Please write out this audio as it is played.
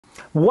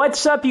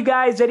What's up, you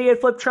guys? Eddie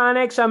at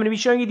Fliptroniks. I'm going to be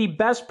showing you the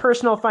best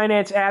personal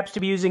finance apps to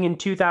be using in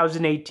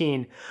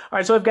 2018. All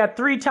right, so I've got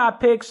 3 top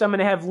picks. I'm going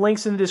to have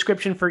links in the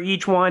description for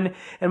each one, and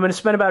I'm going to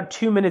spend about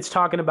 2 minutes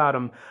talking about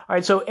them. All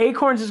right, so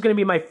Acorns is going to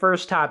be my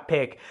first top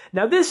pick.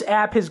 Now, this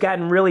app has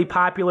gotten really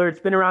popular. It's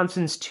been around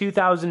since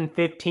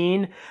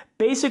 2015.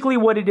 Basically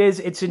what it is,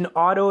 it's an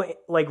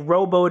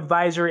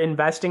robo-advisor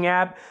investing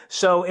app.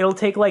 So it'll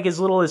take like as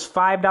little as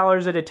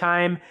 $5 at a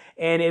time,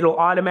 and it'll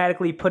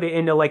automatically put it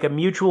into like a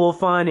mutual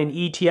fund, an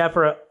ETF,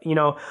 or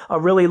a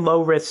really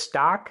low risk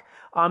stock.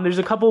 There's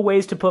a couple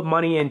ways to put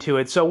money into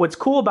it. So what's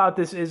cool about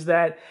this is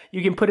that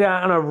you can put it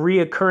on a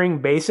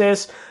reoccurring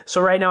basis.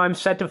 So right now I'm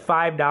set to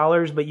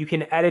 $5, but you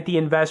can edit the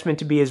investment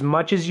to be as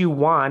much as you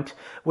want,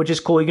 which is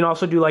cool. You can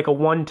also do like a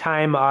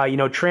one-time,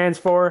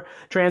 transfer,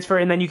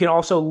 and then you can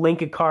also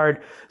link a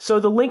card. So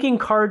the linking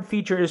card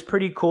feature is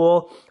pretty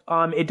cool.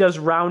 It does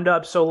round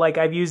up. So like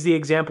I've used the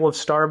example of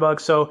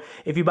Starbucks. So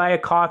if you buy a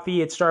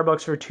coffee at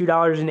Starbucks for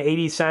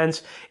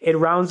 $2.80, it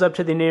rounds up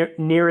to the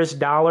nearest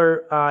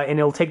dollar, and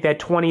it'll take that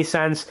 20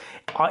 cents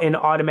and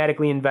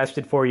automatically invest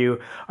it for you. All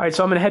right,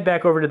 so I'm going to head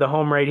back over to the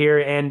home right here,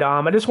 and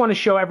I just want to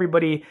show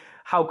everybody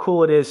how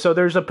cool it is. So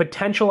there's a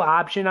potential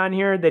option on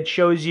here that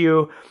shows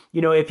you,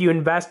 if you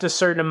invest a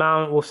certain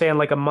amount, we'll say on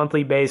like a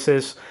monthly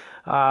basis,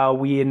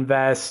 we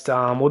invest,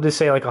 we'll just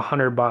say like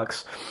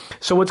 $100.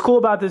 So what's cool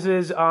about this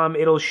is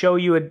it'll show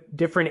you at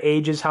different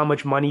ages how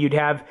much money you'd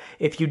have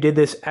if you did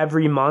this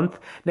every month.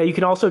 Now you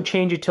can also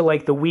change it to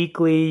like the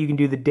weekly, you can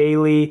do the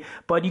daily,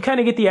 but you kind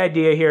of get the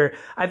idea here.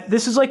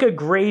 This is like a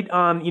great,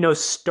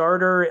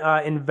 starter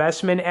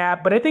investment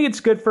app, but I think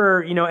it's good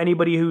for,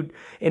 anybody who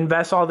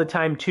invests all the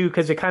time too,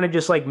 because it kind of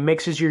just like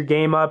mixes your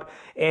game up,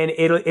 and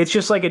it's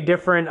just like a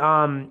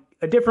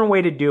different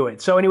way to do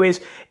it. So anyways,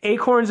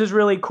 Acorns is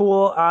really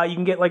cool. You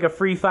can get like a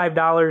free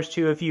 $5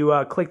 too if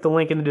you click the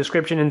link in the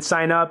description and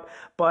sign up.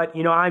 But,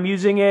 I'm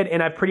using it,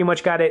 and I've pretty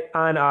much got it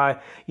on,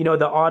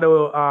 the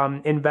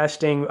auto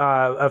investing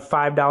of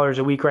 $5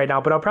 a week right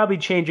now, but I'll probably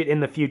change it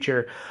in the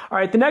future. All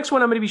right, the next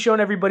one I'm going to be showing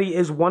everybody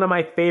is one of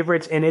my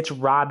favorites, and it's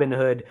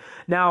Robinhood.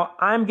 Now,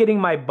 I'm getting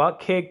my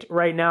butt kicked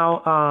right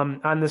now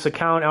on this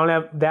account. I don't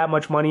have that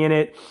much money in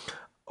it,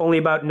 only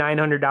about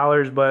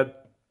 $900,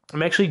 but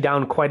I'm actually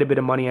down quite a bit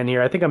of money on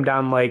here. I think I'm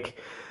down like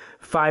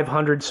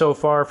 500 so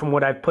far from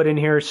what I've put in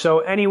here. So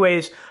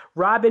anyways,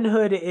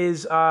 Robinhood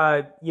is,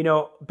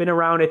 been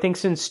around, I think,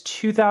 since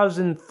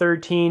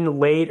 2013,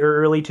 late or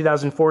early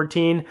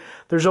 2014.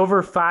 There's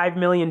over 5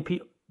 million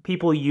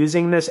people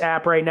using this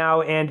app right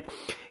now, and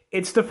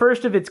it's the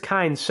first of its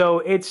kind. So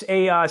it's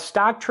a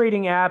stock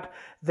trading app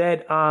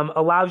that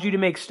allows you to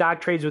make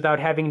stock trades without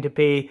having to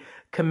pay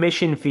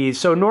commission fees.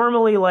 So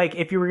normally, like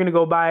if you were going to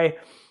go buy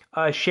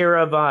a share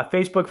of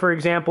Facebook, for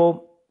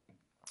example,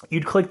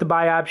 you'd click the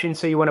buy option,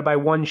 say you want to buy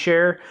 1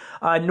 share.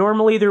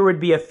 Normally there would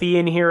be a fee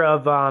in here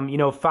of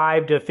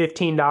 $5 to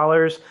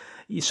 $15.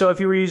 So if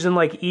you were using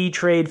like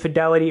E-Trade,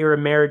 Fidelity, or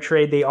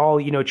Ameritrade, they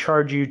all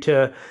charge you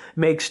to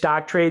make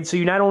stock trades. So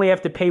you not only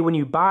have to pay when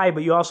you buy,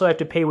 but you also have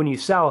to pay when you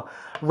sell.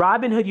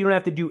 Robinhood, you don't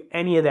have to do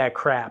any of that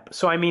crap.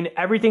 So I mean,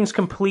 everything's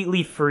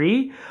completely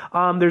free.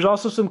 There's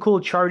also some cool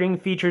charting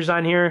features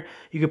on here.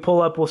 You could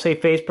pull up, we'll say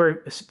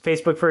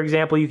Facebook, for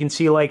example. You can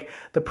see like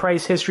the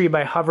price history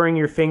by hovering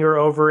your finger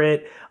over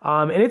it.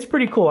 And it's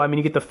pretty cool. I mean,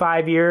 you get the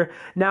 5-year.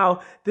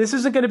 Now, this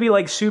isn't going to be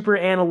like super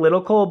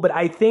analytical, but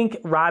I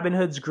think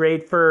Robinhood's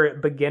great for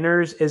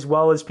beginners as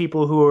well as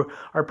people who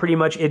are pretty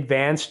much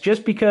advanced,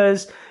 just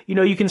because,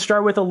 you can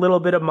start with a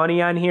little bit of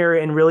money on here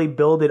and really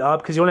build it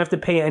up because you don't have to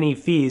pay any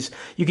fees.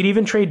 You could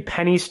even trade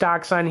penny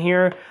stocks on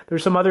here.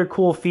 There's some other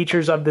cool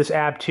features of this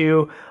app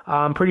too.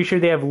 I'm pretty sure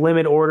they have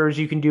limit orders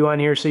you can do on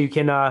here, so you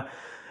can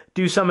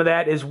do some of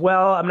that as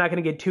well. I'm not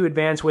going to get too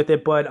advanced with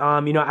it, but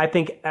I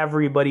think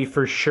everybody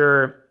for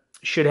sure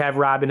should have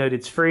Robinhood.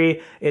 It's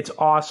free, it's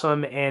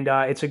awesome, and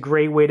it's a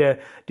great way to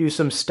do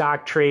some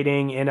stock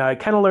trading and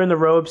kind of learn the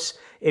ropes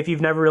if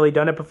you've never really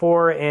done it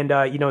before, and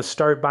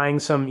start buying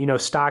some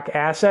stock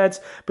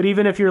assets. But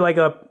even if you're like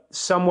a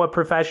somewhat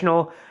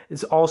professional,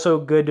 it's also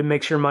good to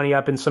mix your money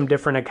up in some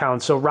different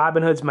accounts. So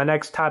Robinhood's my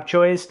next top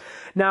choice.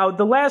 Now,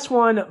 the last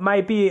one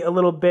might be a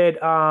little bit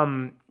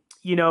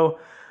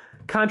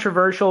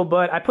controversial,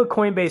 but I put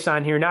Coinbase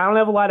on here. Now, I don't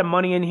have a lot of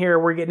money in here.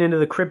 We're getting into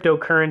the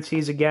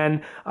cryptocurrencies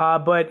again.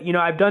 But,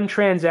 I've done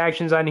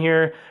transactions on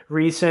here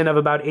recent of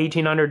about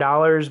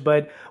 $1,800.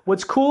 But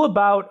what's cool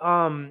about,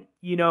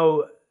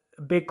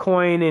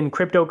 Bitcoin and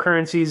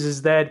cryptocurrencies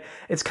is that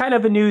it's kind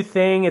of a new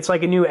thing. It's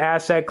like a new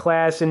asset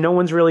class, and no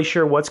one's really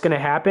sure what's going to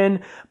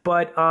happen.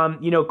 But,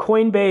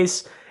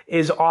 Coinbase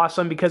is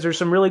awesome because there's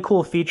some really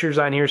cool features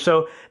on here.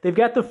 So they've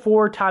got the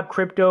 4 top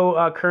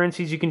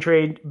cryptocurrencies you can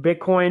trade: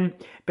 Bitcoin,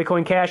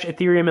 Bitcoin Cash,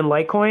 Ethereum, and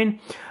Litecoin.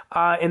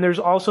 And there's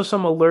also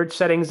some alert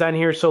settings on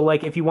here. So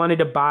like if you wanted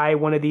to buy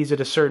one of these at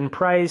a certain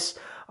price,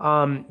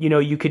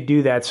 you could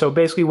do that. So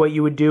basically what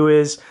you would do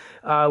is,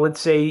 let's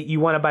say you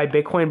want to buy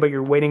Bitcoin, but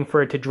you're waiting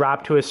for it to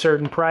drop to a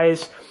certain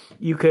price.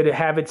 you could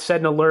have it set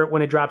an alert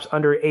when it drops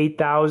under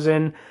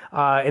 8,000,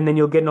 and then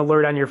you'll get an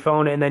alert on your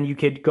phone, and then you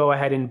could go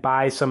ahead and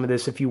buy some of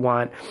this if you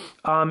want.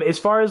 As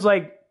far as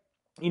like,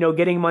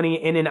 getting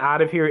money in and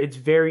out of here, it's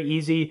very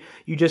easy.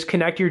 You just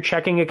connect your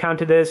checking account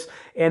to this,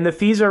 and the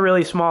fees are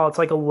really small. It's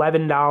like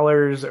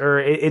 $11, or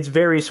it's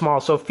very small.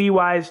 So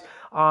fee-wise,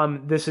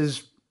 this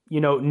is,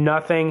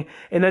 nothing.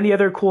 And then the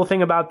other cool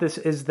thing about this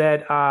is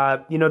that,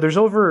 there's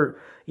over,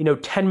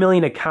 10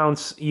 million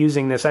accounts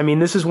using this. I mean,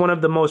 this is one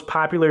of the most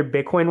popular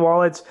Bitcoin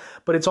wallets,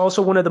 but it's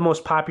also one of the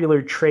most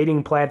popular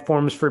trading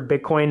platforms for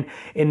Bitcoin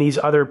in these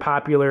other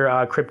popular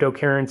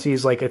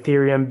cryptocurrencies like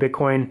Ethereum,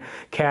 Bitcoin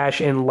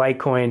Cash, and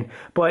Litecoin.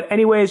 But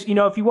anyways,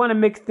 if you want to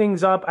mix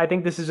things up, I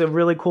think this is a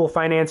really cool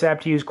finance app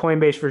to use,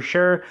 Coinbase for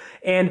sure.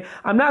 And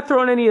I'm not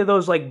throwing any of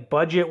those like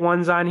budget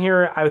ones on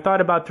here. I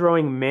thought about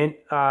throwing Mint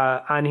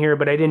on here,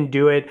 but I didn't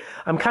do it.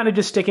 I'm kind of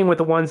just sticking with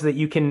the ones that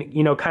you can,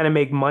 kind of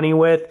make money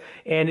with.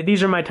 And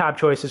these are my top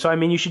choices. So, I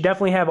mean, you should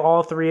definitely have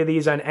all three of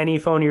these on any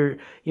phone you're,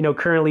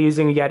 currently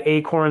using. You got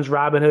Acorns,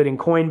 Robinhood, and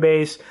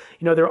Coinbase.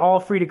 They're all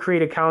free to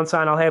create accounts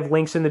on. I'll have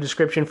links in the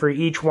description for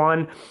each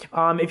one.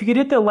 If you could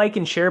hit the like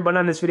and share button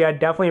on this video, I'd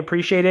definitely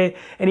appreciate it.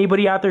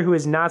 Anybody out there who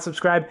is not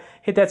subscribed,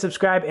 hit that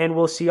subscribe, and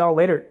we'll see y'all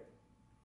later.